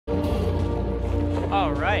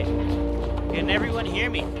Alright. Can everyone hear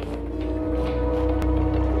me?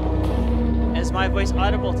 Is my voice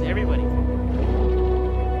audible to everybody?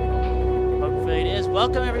 Hopefully it is.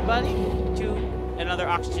 Welcome everybody to another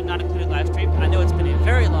Oxygen Not Included live stream. I know it's been a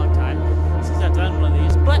very long time since I've done one of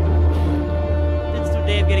these, but it's the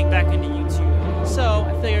day of getting back into YouTube. So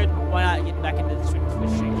I figured why not get back into the Twitch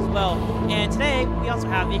stream as well. And today we also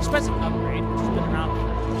have the Expressive Upgrade, which has been around for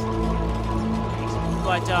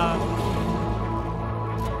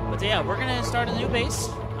But yeah, we're gonna start a new base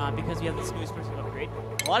because we have this new Expressive Upgrade.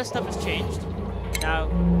 A lot of stuff has changed. Now,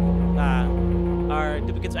 our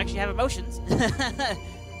duplicates actually have emotions,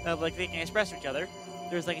 like they can express to each other.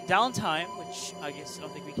 There's like a downtime, which I guess I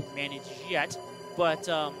don't think we can manage yet, but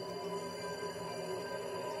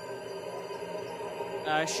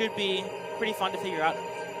should be pretty fun to figure out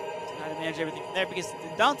how to manage everything from there. Because the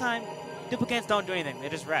downtime, duplicates don't do anything; they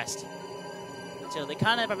just rest. So they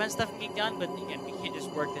kind of prevent stuff from getting done, but again, we can't just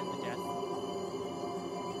work them to death.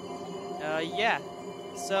 Yeah.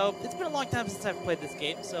 So it's been a long time since I've played this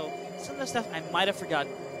game, so some of the stuff I might have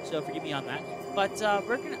forgotten. So forgive me on that. But I'm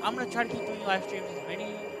gonna try to keep doing live streams as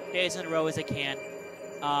many days in a row as I can.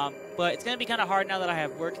 But it's gonna be kind of hard now that I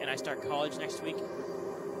have work and I start college next week.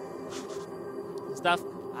 Stuff.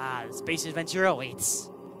 The Space Adventure awaits.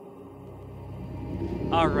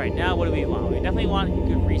 All right, now what do we want? We definitely want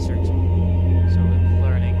good research. So we're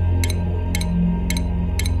learning.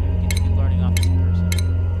 Get learning off this person.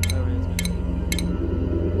 Whatever it's gonna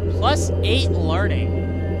be. +8 learning.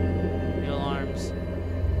 Real arms.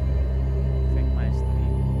 Quick -3.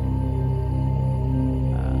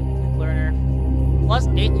 Quick learner.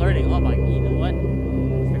 +8 learning. Oh my, you know what?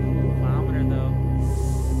 Thermometer though.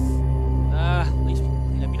 At least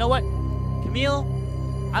clean up. You know what? Camille,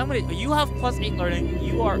 you have +8 learning.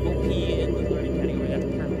 You are OP in the learning category. That's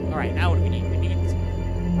perfect. Alright, now what do we need? We need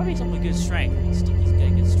probably someone with good strength. I mean, Stinky's got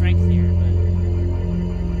good strength here, but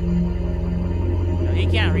no, he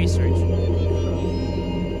can't research.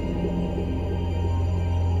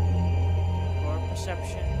 Or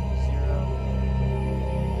perception, 0.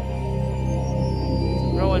 So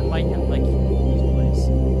Rowan might not like his place.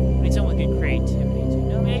 We need someone with good creativity too.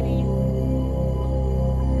 No, maybe.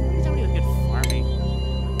 Somebody with good farming.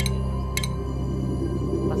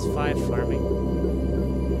 +5 farming.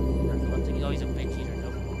 He's a bench eater.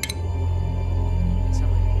 Nope.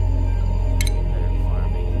 Somebody better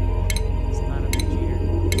farming. It's not a bench eater.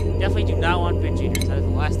 Definitely do not want bench eaters. That is the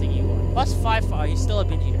last thing you want. +5. Oh, he's still a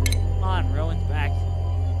bench eater. Come on, Rowan's back.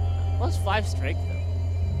 +5 strength though.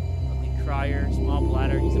 Ugly crier, small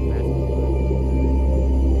bladder. He's a bad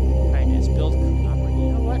kindness, build. You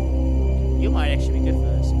know what? You might actually be good for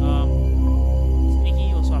this.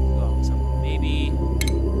 Sneaky. We'll swap to go with something. Maybe.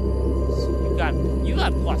 You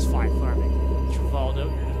got +5 farming. Travaldo,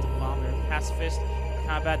 you're just a vomiter. Pacifist,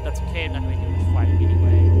 combat, that's okay. I'm not going to do much fighting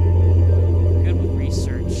anyway. Good with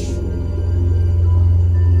research.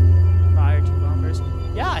 Prior to bombers.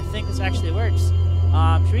 Yeah, I think this actually works.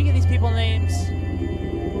 Should we give these people names?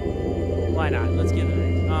 Why not? Let's give them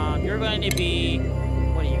names. You're going to be.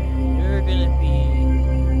 What are you? You're going to be.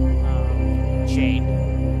 Jane.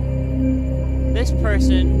 This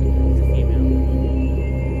person.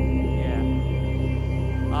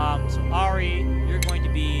 So Ari, you're going to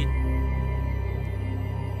be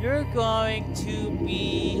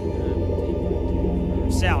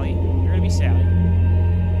Sally. You're going to be Sally.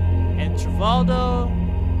 And Travaldo.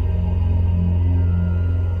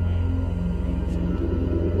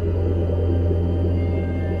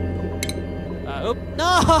 Oh no!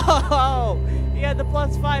 He had the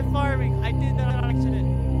 +5 farming. I did that on accident.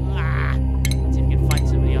 Let's see if we can find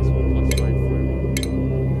somebody else with +5 farming.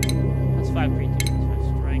 +5 creativity.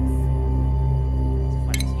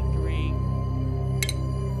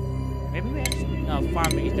 No,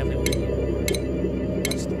 farming is definitely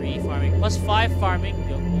 +3 farming. +5 farming.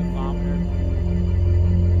 Go bomber.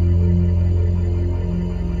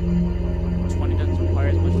 20 doesn't require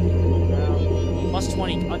as much to keep them around.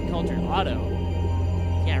 +20 uncultured auto.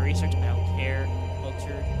 Can't research, I don't care.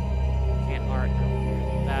 Cultured. Can't art, I don't care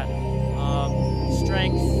about that.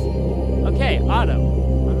 Strength. Okay, auto.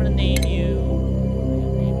 I'm gonna name you.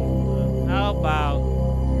 How about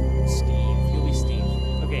Steve? You'll be Steve.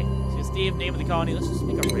 Okay. Steve, name of the colony. Let's just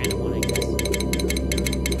make a random one, I guess.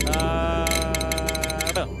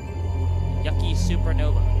 Yucky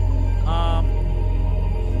Supernova.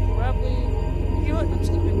 Probably. You know what? I'm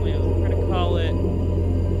just gonna make my own. We're gonna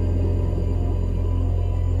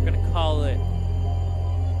call it.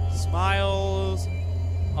 Smiles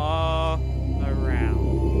all around.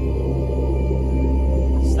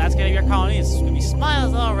 So that's gonna be our colony. It's gonna be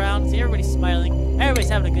smiles all around. See, everybody's smiling. Everybody's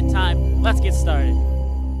having having a good time. Let's get started.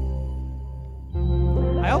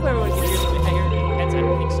 I hope everyone can hear the heads. I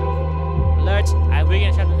don't think so. Alert! We're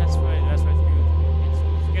gonna try to that's right through.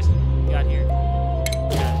 Here's what we got here.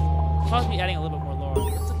 Yeah, supposed to be adding a little bit more lore.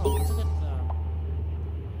 Let's look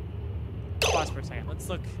at pause for a second. Let's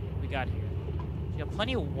look what we got here. We got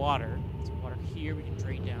plenty of water. Some water here we can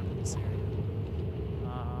drain down to this area.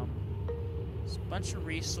 There's a bunch of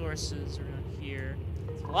resources around here.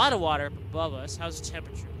 There's a lot of water up above us. How's the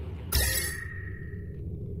temperature looking?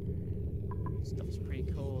 Stuff's pretty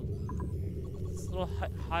cold. It's a little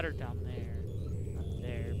hotter down there. Not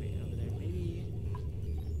there, maybe over there. Maybe.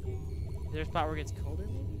 Is there a spot where it gets colder,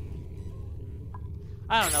 maybe?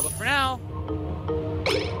 I don't know, but for now,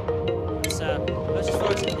 let's just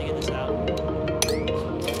focus on digging this out.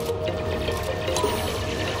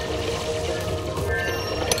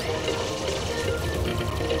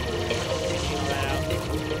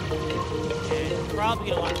 Probably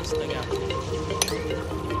gonna want this thing out.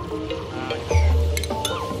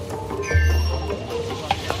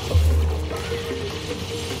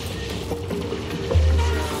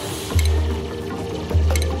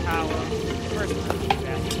 Power. First, we're gonna do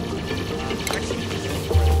that. Actually, this is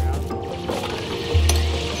farther out.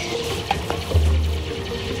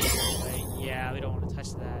 Yeah, we don't want to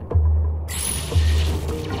touch that.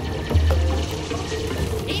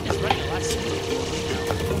 The game is running a lot smoother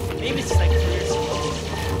now. Maybe it's just like clear some.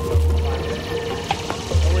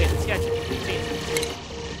 Oh wait, let's change it.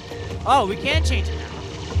 Oh, we can change it now.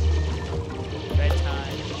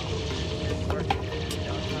 Bedtime. Work.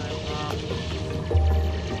 Downtime.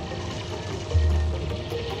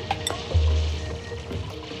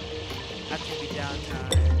 That could be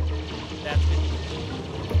downtime. That's good.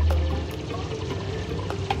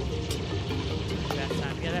 Bath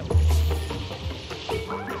time. Yeah, that works.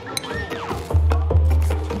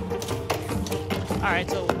 Alright,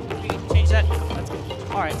 so we can change that. That's good.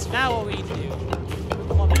 Alright, so now what we need to do,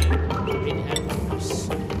 plumbing, we need to add pumps.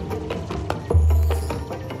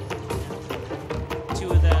 Two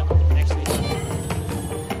of them next to each other.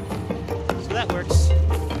 So that works.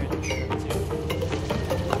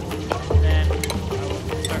 And then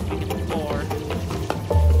we'll start making the floor.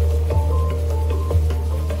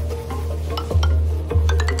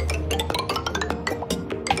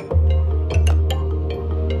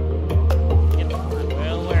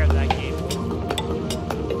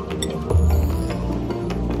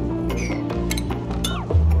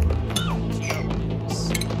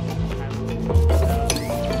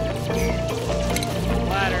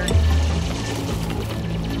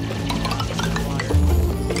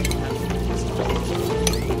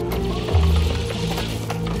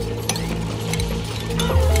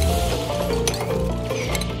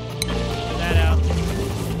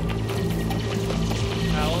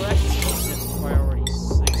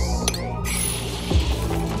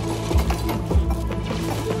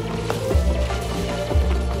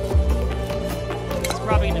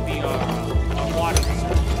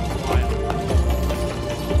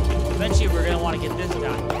 We're going to want to get this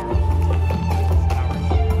done.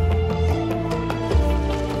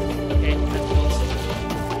 Okay, that's close.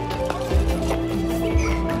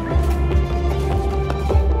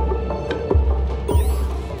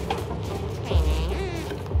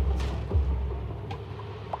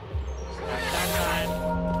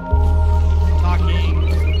 Talking.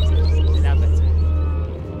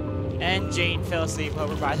 And Jane fell asleep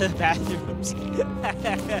over by the bathrooms.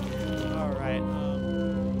 Alright.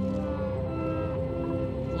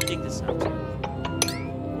 Dig this out.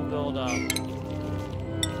 We'll build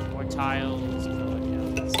more tiles. Have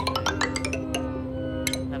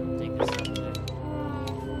them dig this up there.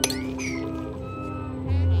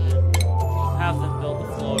 Have them build the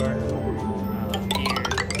floor here.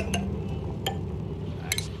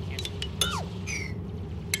 Actually, can't do this.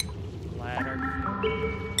 Ladder.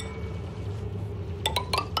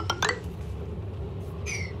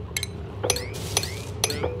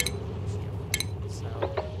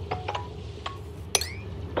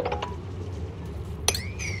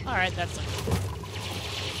 Alright, that's it.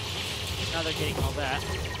 Now they're getting all that.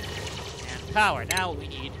 And power. Now what we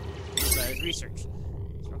need is research. So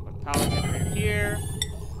we'll put a power generator here.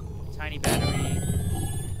 Tiny battery. We don't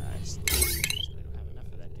have enough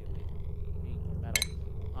of that, do we? We need more metal.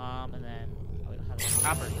 And then we don't have enough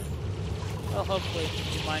copper. Well, hopefully we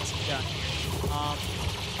can mine some down here.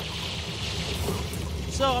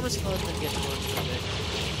 So I'm just gonna let them get to work for a bit.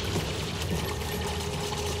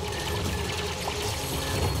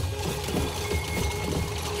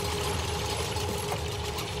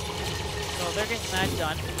 They're getting that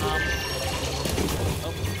done.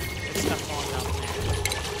 Oh, there's stuff falling down there.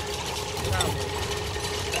 Probably.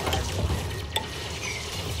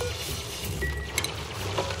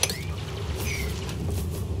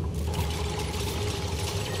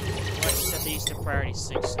 priority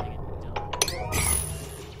 6 so they get done.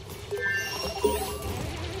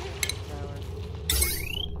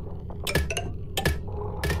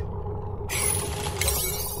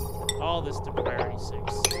 All this to priority 6.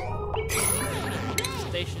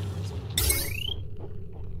 Stations.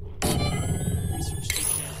 Research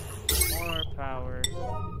station. More power.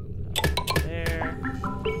 There.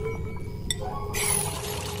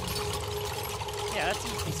 Yeah, that's a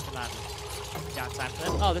decent amount of downtime for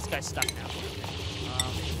them. Oh, this guy's stuck now.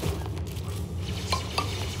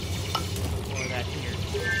 More of that here.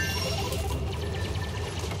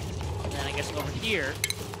 And then I guess over here is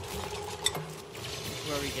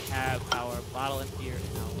where we can have our bottle emptier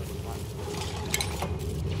and our water.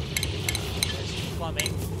 There's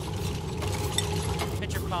plumbing.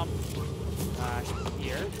 Pitcher pump.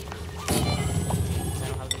 Here. I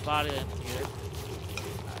don't have the bottle emptier.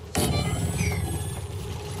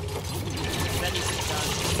 Then this is done.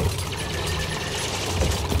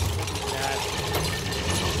 That.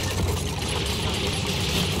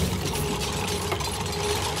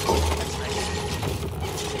 That's nice.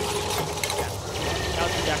 Yeah.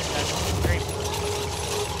 Algae that's very important.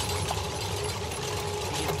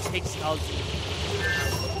 It takes algae.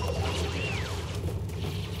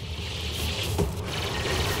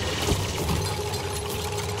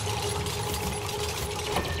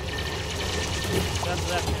 That's what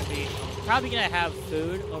that's gonna be. Probably gonna have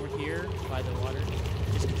food over here by the water.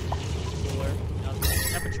 Just cooler. You know, the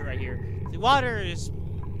temperature right here. The water is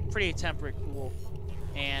pretty temperate cool.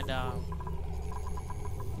 And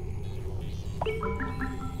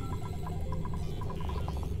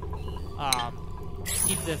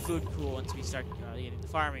keep the food cool until we start getting the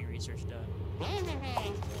farming research done. That's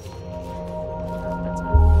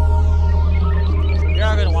so we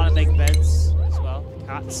are gonna want to make beds as well,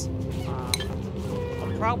 cots.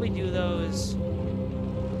 I'll probably do those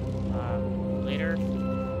later.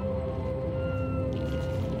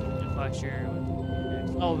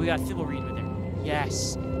 Oh, we got thimbleweed right there.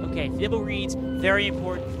 Yes. Okay, thimbleweed's very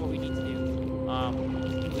important for what we need to do.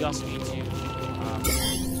 We also need to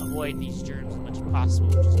avoid these germs as much as possible,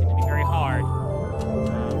 which is going to be very hard.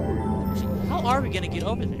 How are we going to get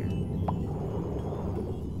over there?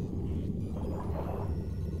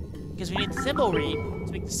 Because we need the thimbleweed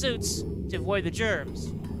to make the suits to avoid the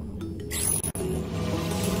germs.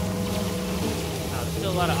 There's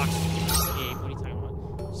still a lot of oxygen in this game. What are you talking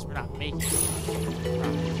about? Because we're not making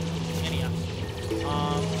any oxygen.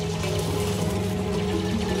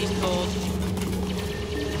 He's cold.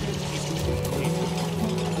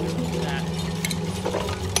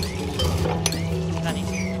 That needs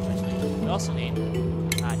to be. We also need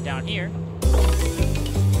down here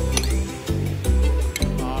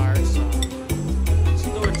are some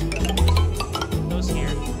storage. Those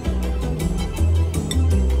here.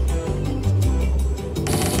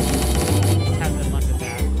 Have them under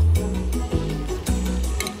that.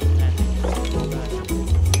 And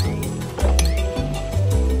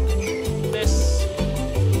this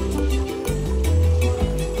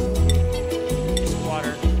is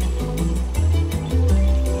water.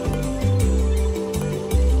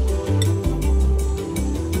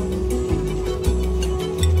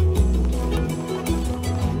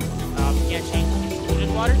 Can't change included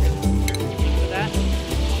water. Look at that.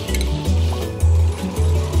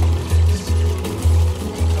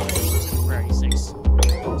 Priority 6. Still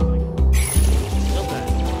bad.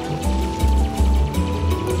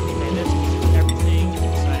 Okay, this is everything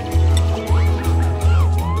inside.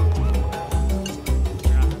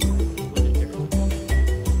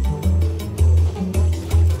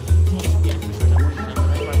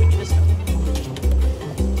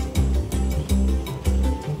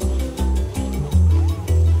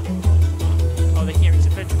 Oh, they can't reach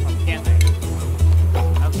the pitcher pump, can they?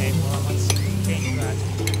 Okay, well, let's change that.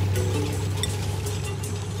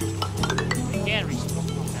 They can reach the pump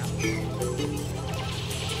now.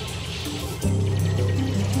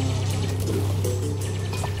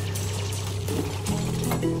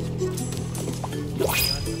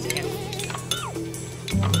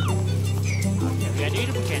 Okay, we got need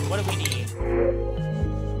a can. What do we need?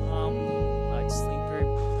 Light sleeper,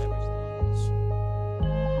 leverage lunch.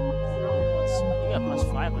 You got plus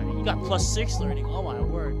 5 learning. You got plus 6 learning. Oh my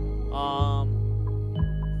word. What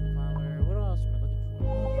else am I looking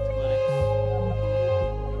for? Athletics.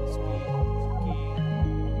 Speed. Cooking.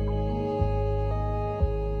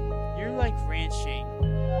 You're like ranching.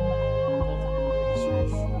 Both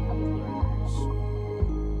research. Learners.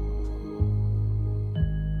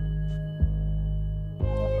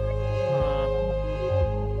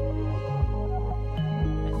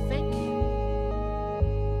 I think.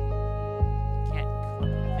 Can't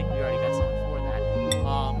cook. I think we already got someone for that.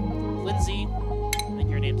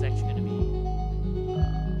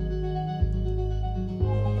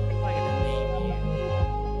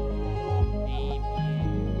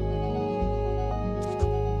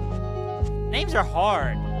 names are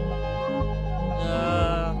hard.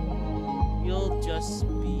 You'll just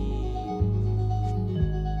be...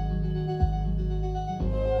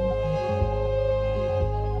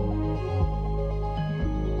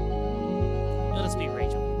 You'll just be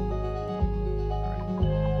Rachel.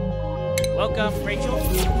 Alright. Welcome, Rachel,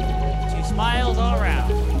 to Smiles All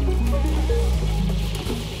Around.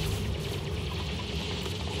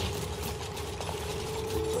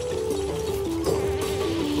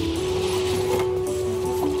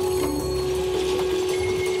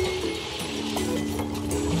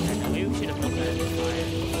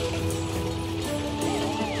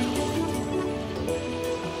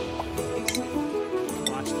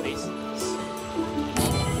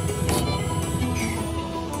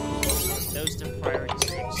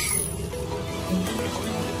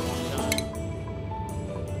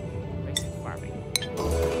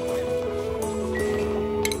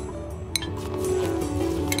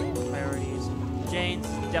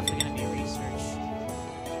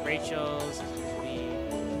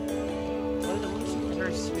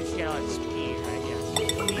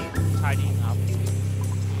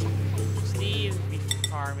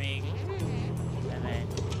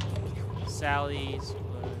 Sally's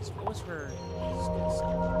was, what was her skill set?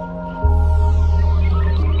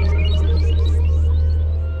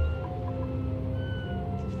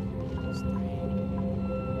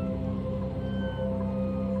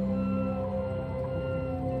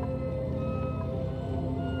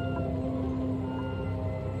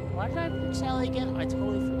 Why did I pick Sally again? I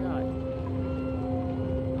totally forgot.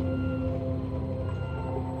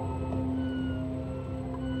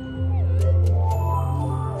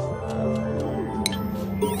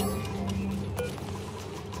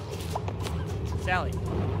 Sally.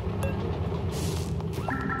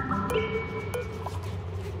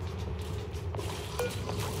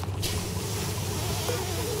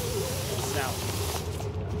 Sally.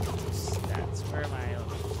 Stats. Where am I?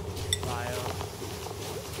 Bio.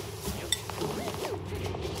 Yep.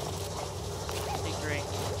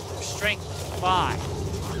 Strength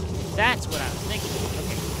 5. That's what I was thinking.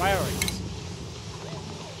 Okay, priorities.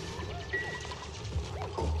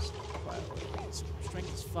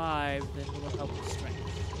 Strength is 5, then we'll help with strength.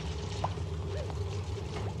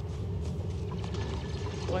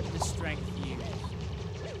 What does strength use?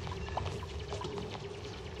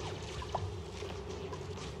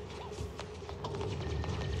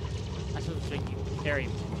 I suppose strength you carry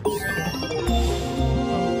more.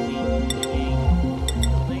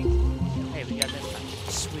 Hey, we got this.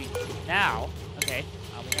 Sweet. Now, okay,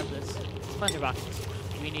 we have this. Plunger boxes.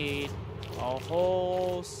 We need a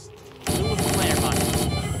whole slew of planter boxes.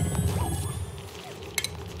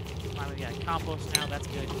 Finally, we got compost now. That's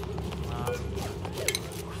good.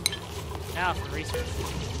 Now for research.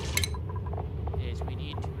 Is we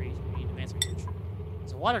need advanced research.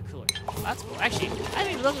 It's a water cooler. That's cool. Actually, I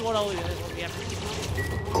didn't even look at what all we have to do.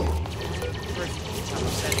 First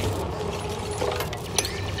setting.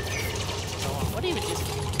 So, what even is it?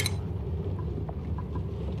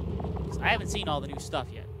 I haven't seen all the new stuff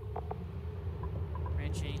yet.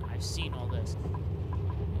 Ranching, I've seen all this.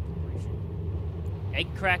 Egg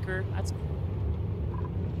cracker, that's cool.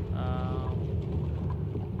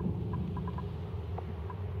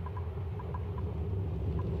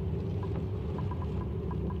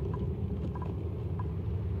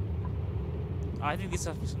 I think this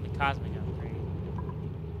stuff is from the cosmic upgrade.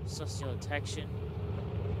 Celestial detection.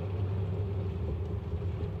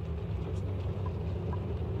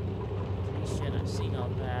 Shit, I've seen all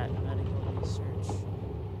that. Medical research.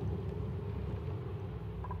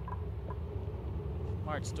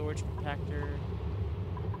 Smart storage compactor.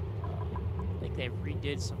 I think they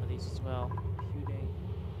redid some of these as well.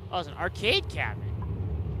 Oh, it's an arcade cabinet.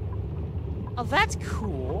 Oh, that's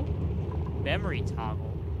cool. Memory toggle.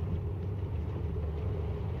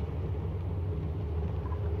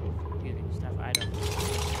 Stuff I don't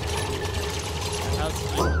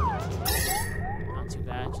know. Not too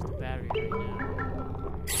bad, just the battery right now.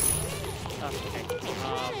 Oh, okay.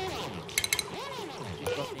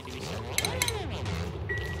 These both need to be set right.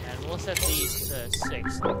 And we'll set these to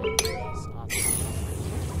 6. Like these.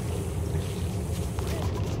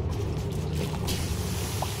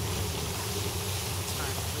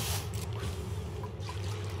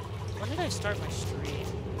 When did I start my stream?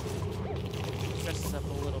 Stress this up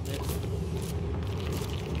a little bit.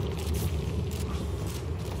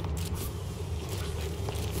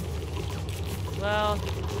 Well, I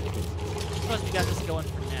suppose we got this going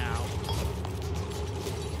for now.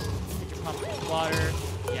 Get your pump with water.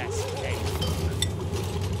 Yes, okay.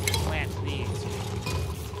 Plant these.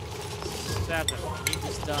 7. Get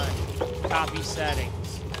this done. Copy settings.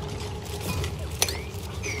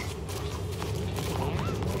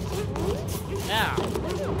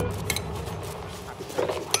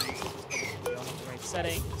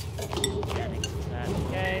 setting.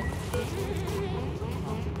 Okay.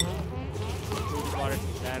 Fluid water,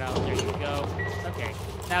 take that out. There you go. Okay.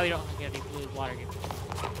 Now we don't get any fluid water.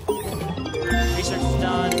 Research is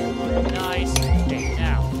done. Nice. Okay,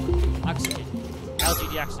 now. Oxygen. LG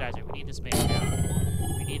deoxidizer. We need this made now.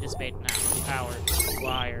 We need this made now. Power.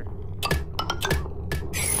 Wire.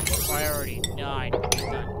 Priority 9.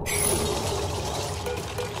 Done.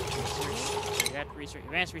 Research.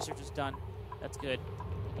 Advanced research is done. That's good.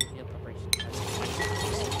 Heal preparation.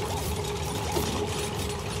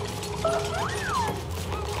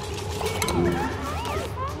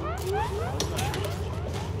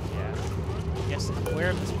 Yeah. Yes, I'm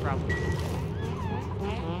aware of this problem.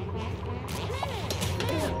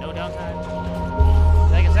 No downtime.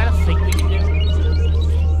 Like, is that a thing we can do?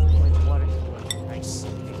 Water. Nice.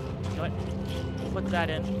 Okay. You know what? Put that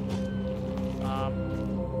in.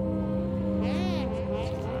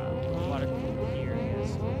 Water here, I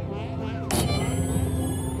guess.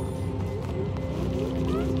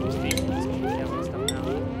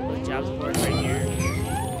 The jobs board right here.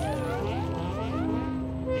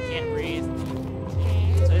 I can't breathe.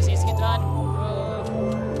 So this needs to get done.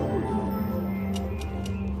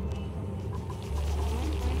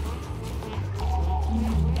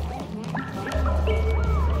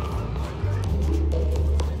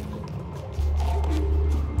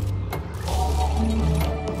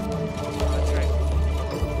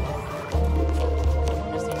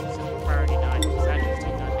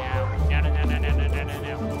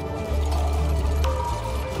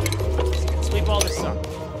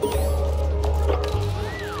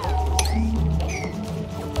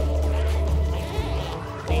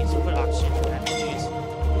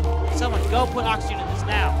 Go put oxygen in this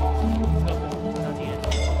now. Go.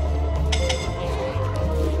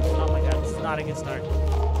 Oh my god, this is not a good start.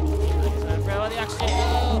 Grab all the oxygen. Go.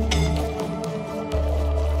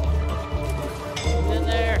 It's in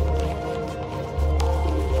there.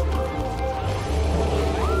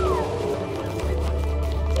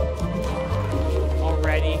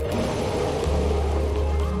 Already.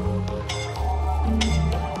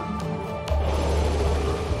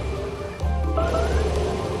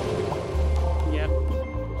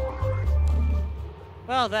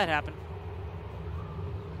 Well, that happened.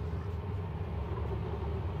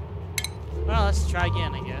 Well, let's try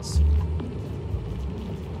again, I guess.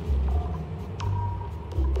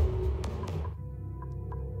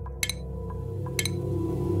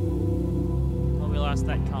 Well, we lost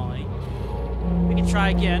that colony. We can try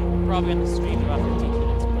again. Probably on the stream in about 15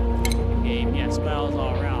 minutes. But game, yeah, smells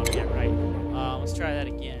all around. Yeah, right. Let's try that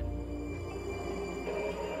again.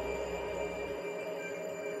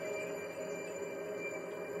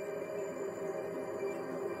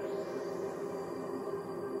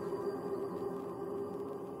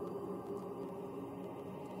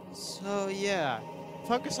 So yeah,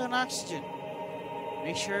 focus on oxygen.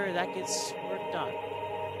 Make sure that gets work done.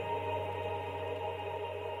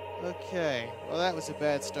 Okay, well that was a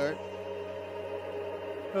bad start.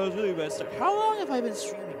 That was really a bad start. How long have I been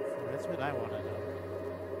streaming for? That's what I want to know.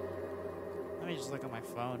 Let me just look on my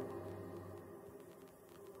phone.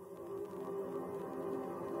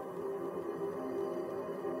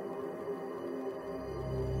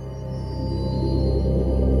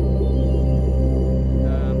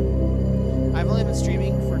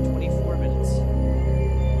 Streaming for 24 minutes.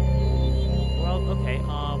 Well, okay,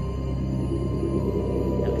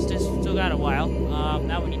 yeah, it's just still got a while.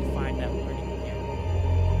 Now we need to find that learning again.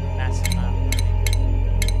 Massive amount of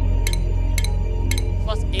learning.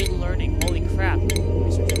 Plus 8 learning, holy crap.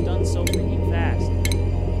 Research is done so freaking fast.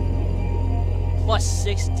 Plus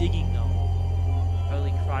 6 digging though.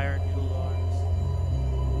 Early crier, noodle arms.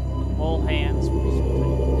 Mole hands,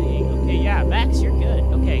 digging. Okay, yeah, Max, you're good.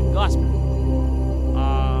 Okay, Gosper.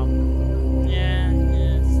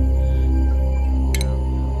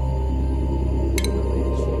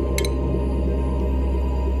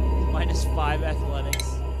 Minus 5 athletics.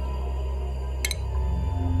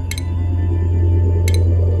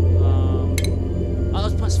 Oh,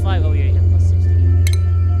 it's plus 5. Oh, yeah, you have plus 16.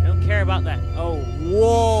 I don't care about that. Oh,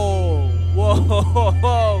 whoa.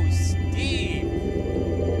 Whoa, Steve.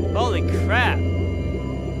 Holy crap.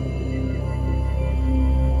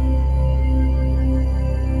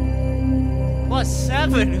 Plus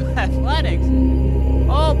 7 athletics.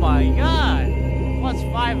 Oh my god. Plus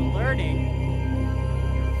 5 learning.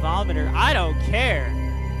 Vomiter. I don't care.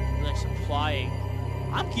 Like supplying.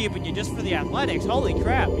 I'm keeping you just for the athletics. Holy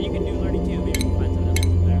crap. You can do learning too. Maybe we'll find something else to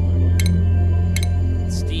do there.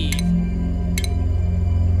 Steve.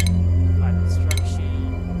 5 instruction.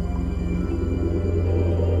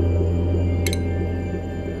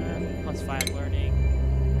 Plus 5 learning.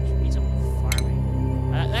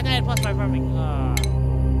 again, plus 5 farming.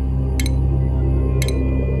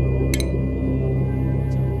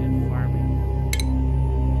 Good farming.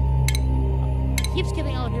 Keeps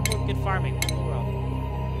giving all the people with good farming. What in the world?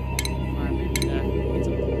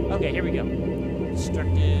 Farming. Okay, here we go.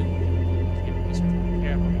 Destructive.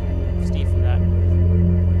 Careful. Steve for that.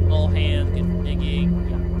 All hands, good for digging.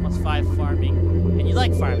 Yeah, plus 5 farming. And you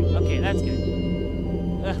like farming. Okay, that's good.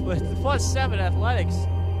 But the plus 7 athletics.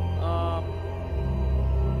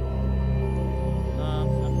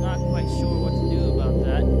 I'm not quite sure what to do about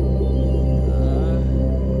that.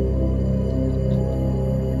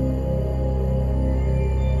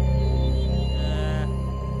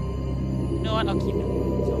 You know what? I'll keep it.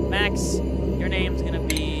 So Max, your name's gonna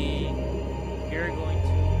be. You're gonna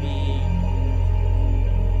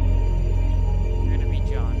be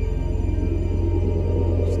John.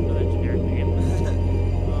 Just another generic name.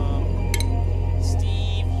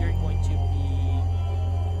 Steve, you're going to be.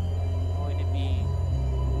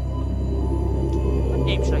 What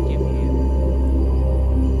name should I give you?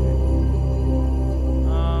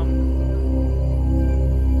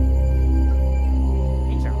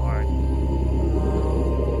 These are hard.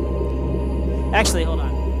 Actually, hold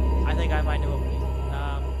on. I think I might know what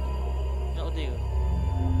it'll do.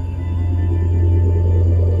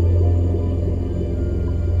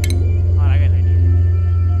 Hold on, I got an idea.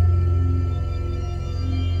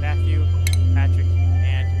 Matthew, Patrick,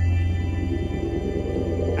 and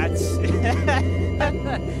that's actually,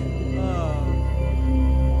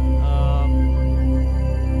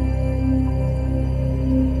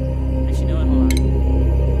 you know what? Hold on.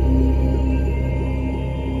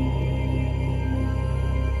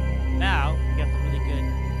 Now we got the really good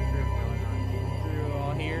crew going on. Crew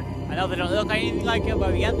all here. I know they don't look like anything like it,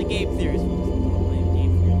 but we got the game theories.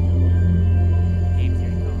 Game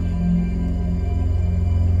theory colony.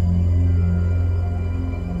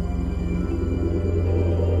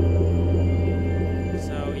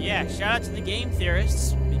 So yeah, shout out to the game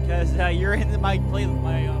theorists because you're in my play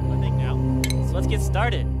my thing now. So let's get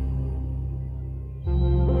started.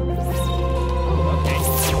 Okay,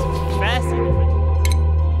 vastly different.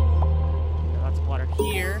 Lots of water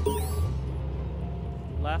here.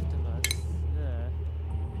 Left of us.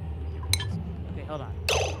 Okay, hold on.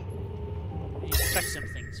 Let me check some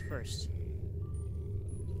things first.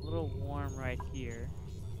 A little warm right here.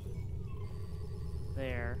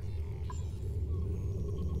 There.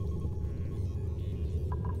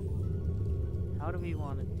 How do we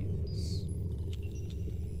want to do this?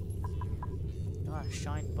 A lot of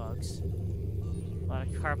shine bugs. A lot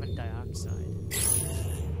of carbon dioxide.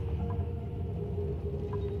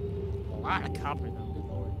 A lot of copper, though. Good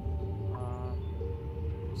lord.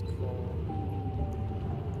 It's coal.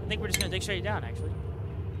 I think we're just gonna dig straight down, actually.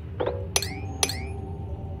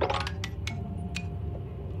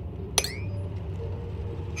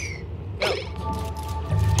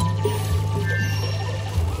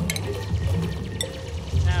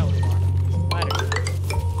 Now we want ladder.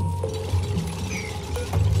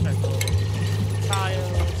 Start building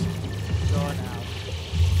tiles. Going out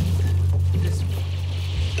this way.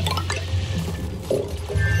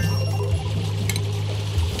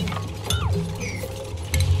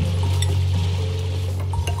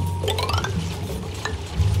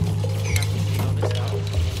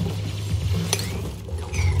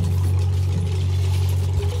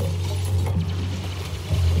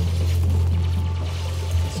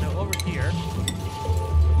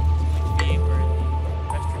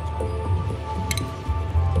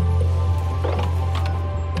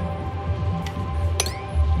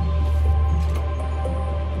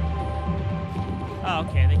 Oh,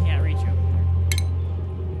 okay, they can't reach over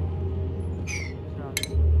there. So,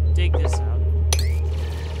 dig this out.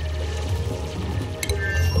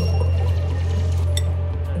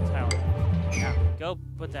 Another tower. Now, go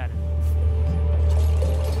put that in.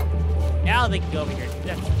 Now they can go over here and do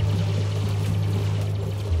that.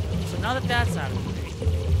 So now that that's out of the way.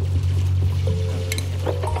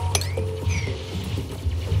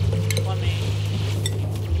 Plumbing.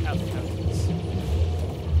 Outlets.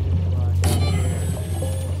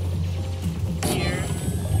 Here.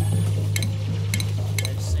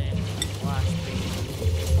 Medicine. Wash basin.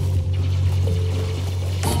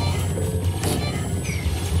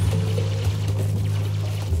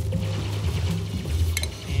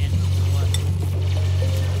 And what?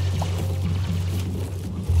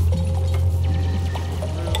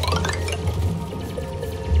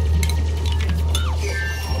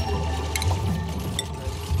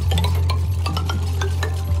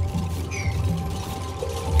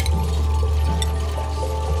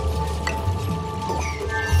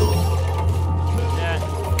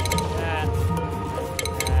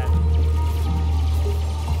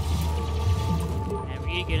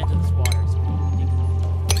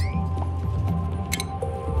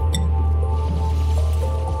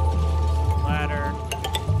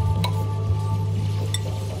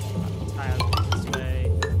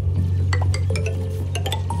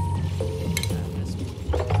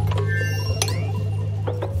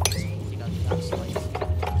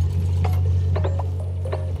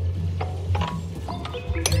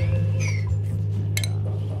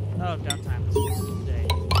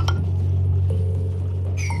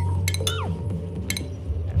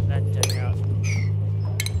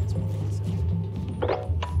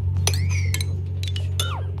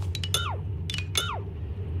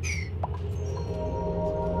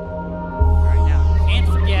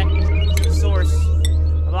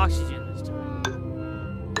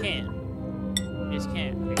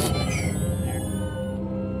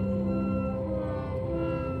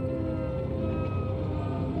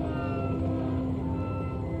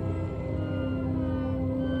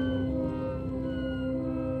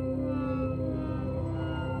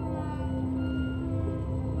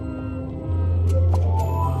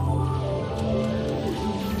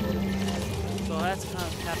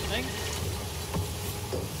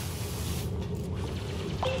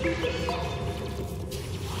 Yep.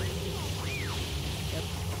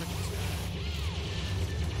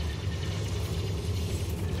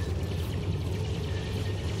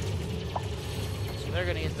 So they're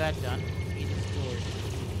gonna get that done. Feed the stores.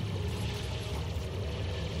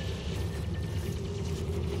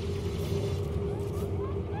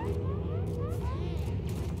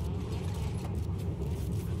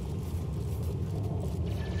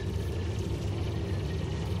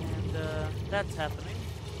 That's happening.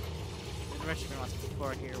 And the Richmond wants to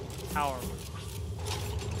explore here with power.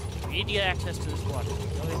 We need to get access to this water.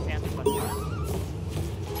 The only fancy button.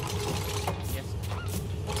 Yes.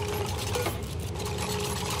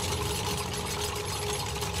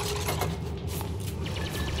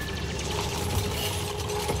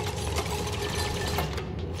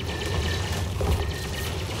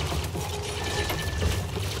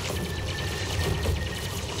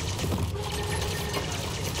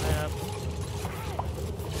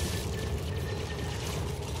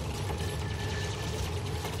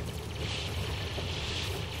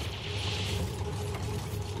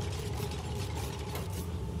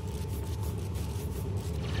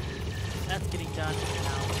 That's getting done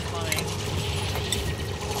now. Plumbing.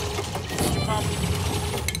 Pump.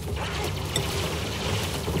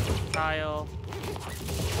 Tile.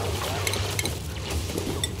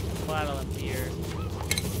 Bottle of beer.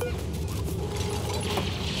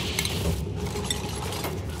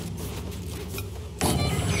 There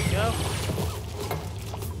we go.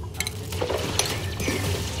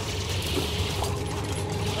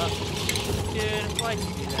 Oh, dude, why'd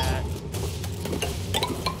you do that?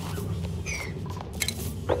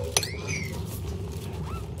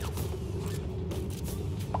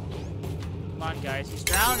 Come on, guys. He's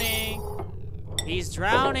drowning. He's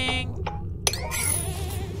drowning.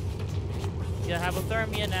 You have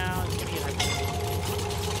hypothermia now. He's gonna get hypothermia.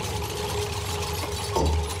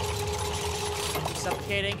 He's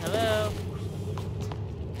suffocating. Hello.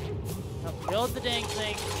 Oh, build the dang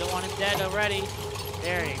thing. You don't want him dead already.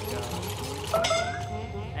 There you go.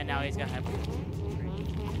 And now he's got hypothermia.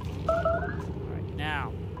 Alright,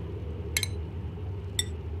 now.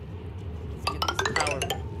 Let's get this power.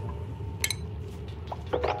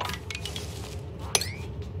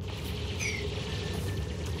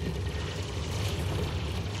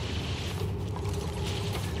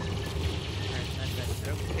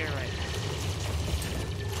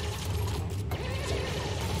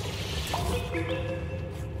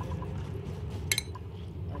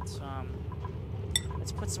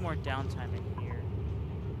 Let's put some more downtime in here.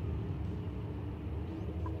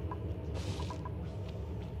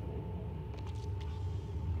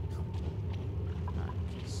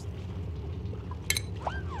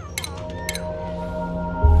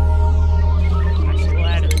 Actually, we'll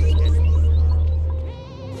add it to the schedule.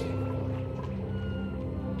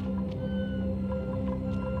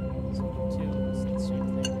 So, 2, it's the same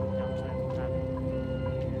thing. Downtime we'll have it.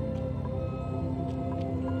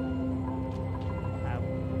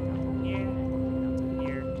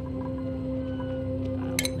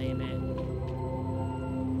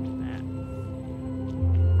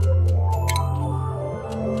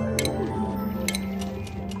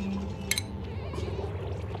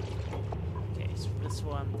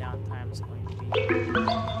 Downtime is going to be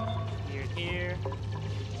here, here,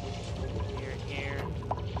 here, here,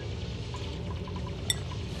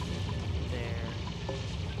 there.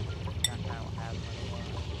 Downtime will have another one.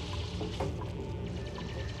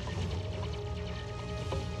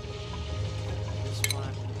 This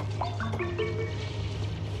one.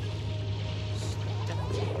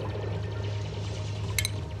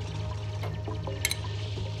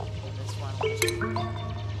 And this one will just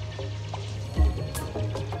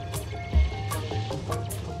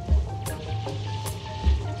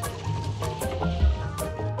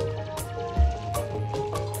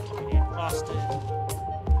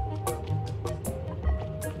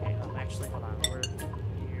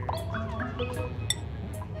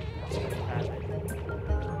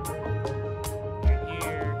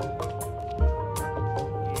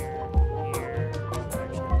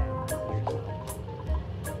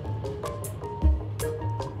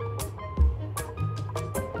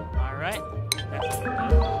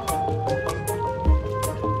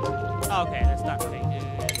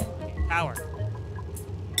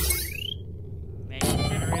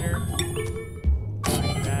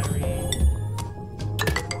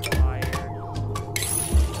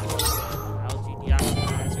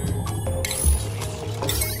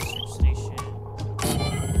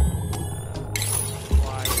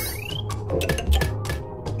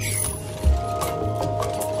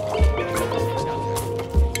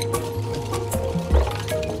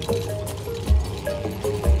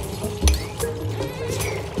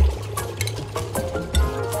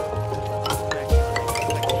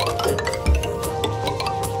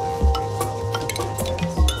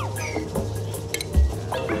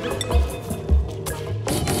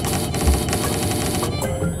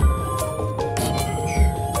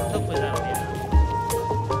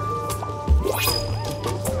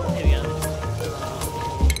There we go.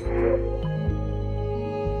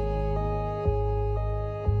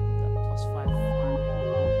 Plus 5 farming.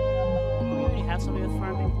 Do we already have somebody with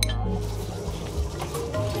farming?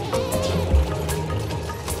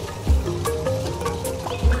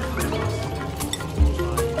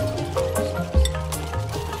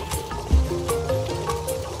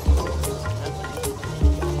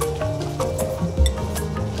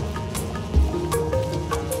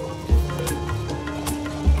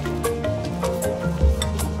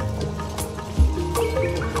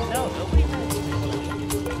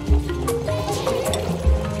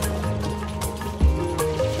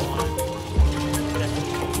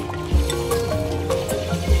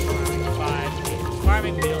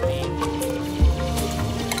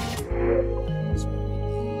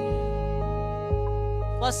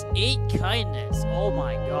 Plus 8 kindness. Oh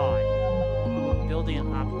my god. Building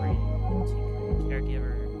and operating.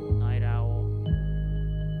 Caregiver. Night owl.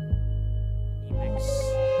 Anemics.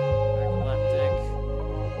 Narcoleptic.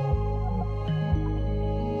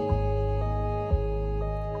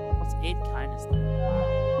 Plus 8 kindness though.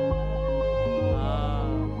 Wow.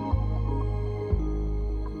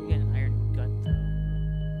 You get an iron gut though.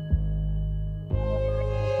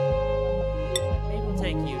 Maybe we'll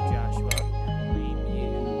take you, Joshua.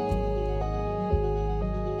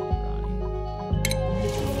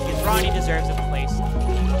 Ronnie deserves a place.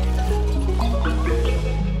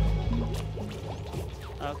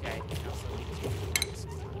 Okay.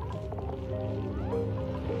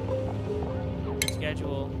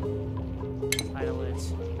 Schedule. Title it.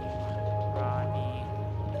 Ronnie.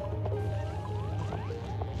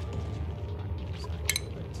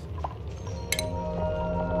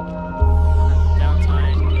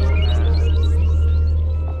 Downtime.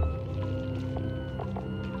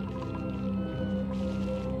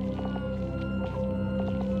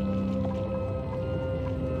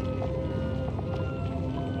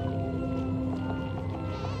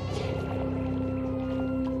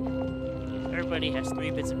 Everybody has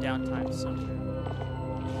 3 bits of downtime somewhere.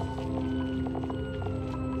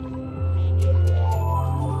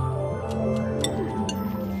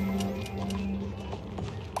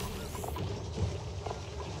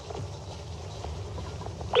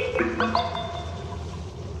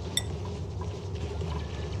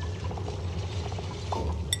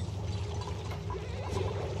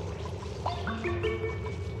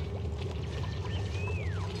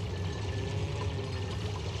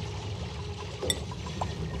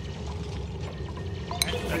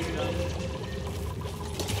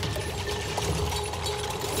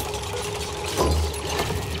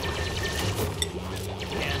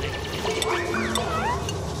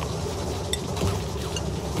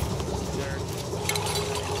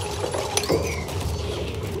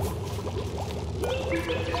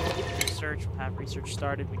 We'll have research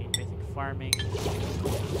started. We need basic farming.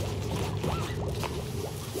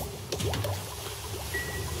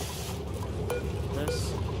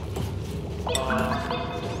 This.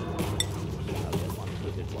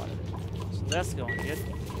 Good water. So that's going good.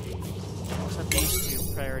 We'll set these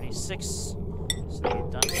to priority 6. So we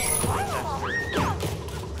get done faster.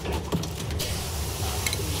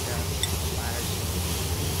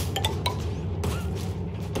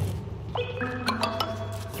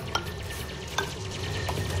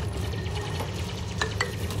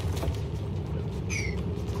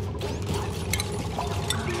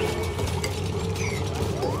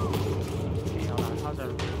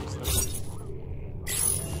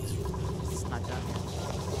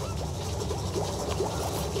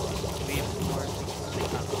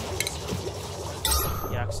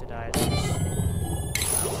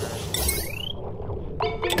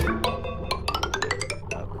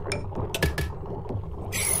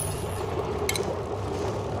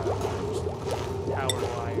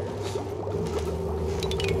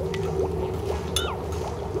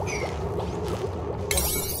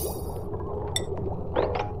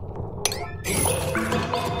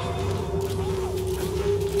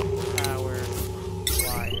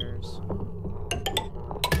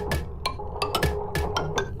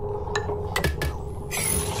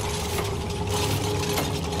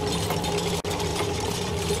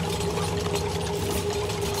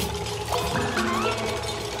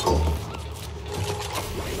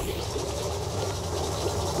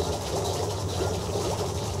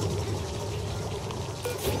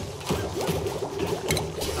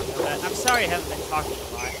 Sorry I haven't been talking a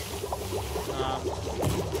lot.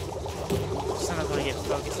 Sometimes when I get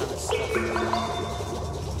focused on this stuff,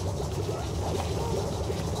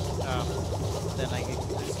 then I get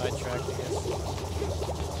sidetracked, I guess.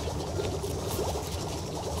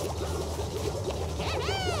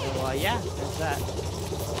 yeah, there's that.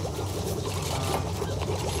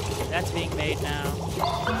 That's being made now.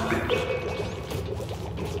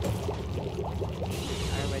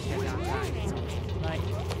 Everybody's got downtime. It's almost night.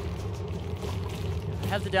 I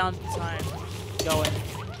have the downtime going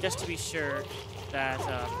just to be sure that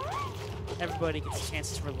everybody gets a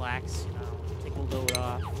chance to relax, you know, take a load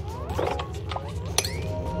off.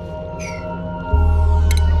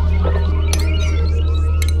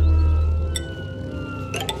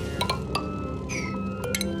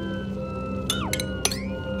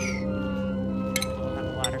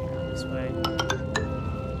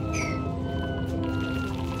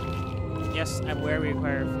 Yes, I'm aware we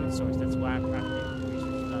require a food source. That's why I'm crafting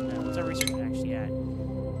research on that. What's our research actually at?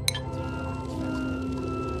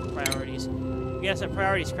 Priorities. Yes, our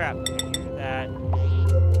priorities crap. That.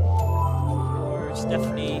 Or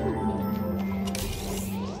Stephanie.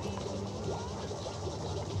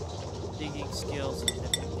 Digging skills.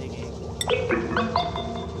 Stephanie digging.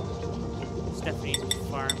 Stephanie's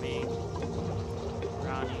farming.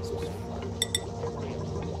 Ronnie's farming.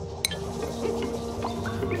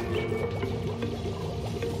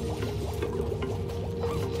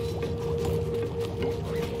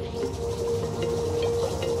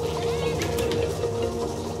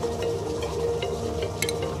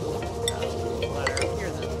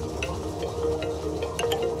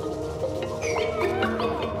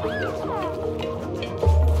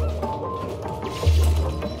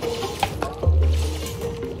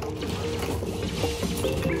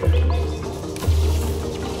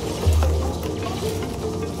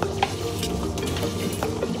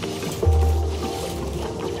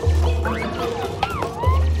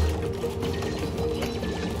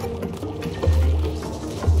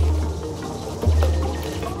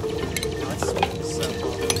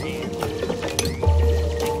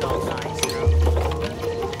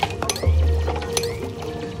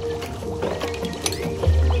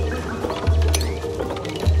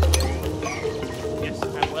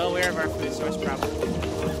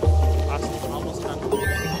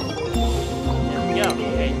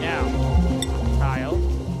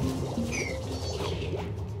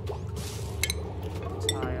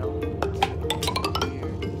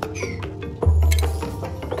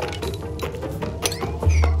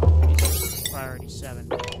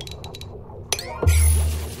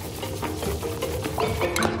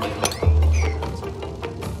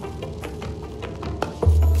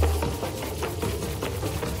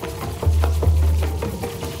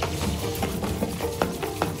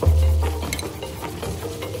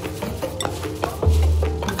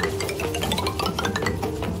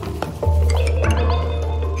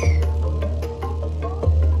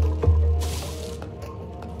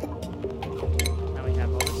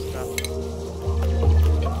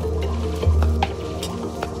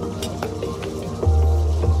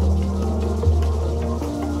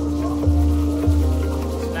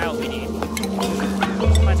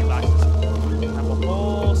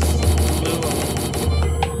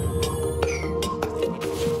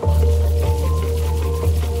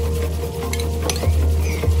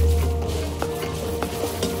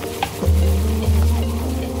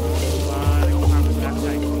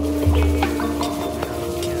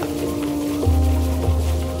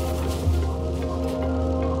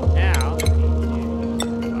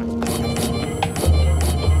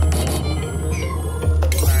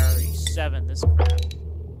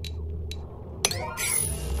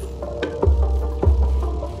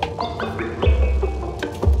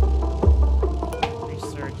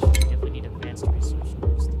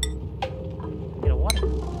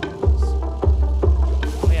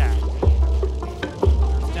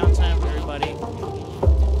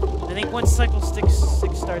 Once cycle 6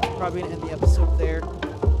 starts, probably gonna end the episode there.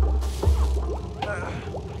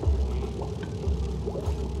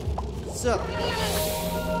 So,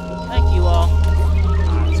 thank you all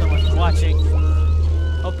so much for watching.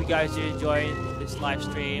 Hope you guys did enjoy this live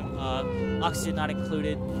stream. Oxygen not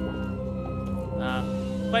included.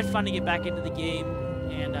 Quite fun to get back into the game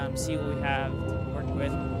and see what we have to work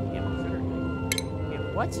with. We have a critter. We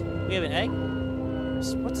have what? We have an egg?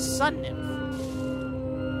 What's a sun nymph?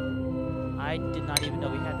 I did not even know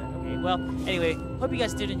we had that. Okay, well, anyway, hope you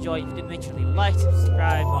guys did enjoy. If you did, make sure to leave a like,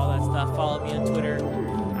 subscribe, all that stuff. Follow me on Twitter.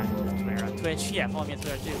 On Twitch. Yeah, follow me on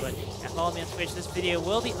Twitter too, but yeah, follow me on Twitch. This video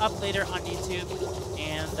will be up later on YouTube.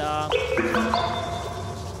 And,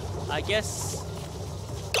 I guess,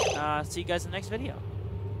 see you guys in the next video.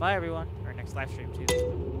 Bye, everyone. Or next live stream,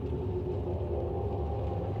 too.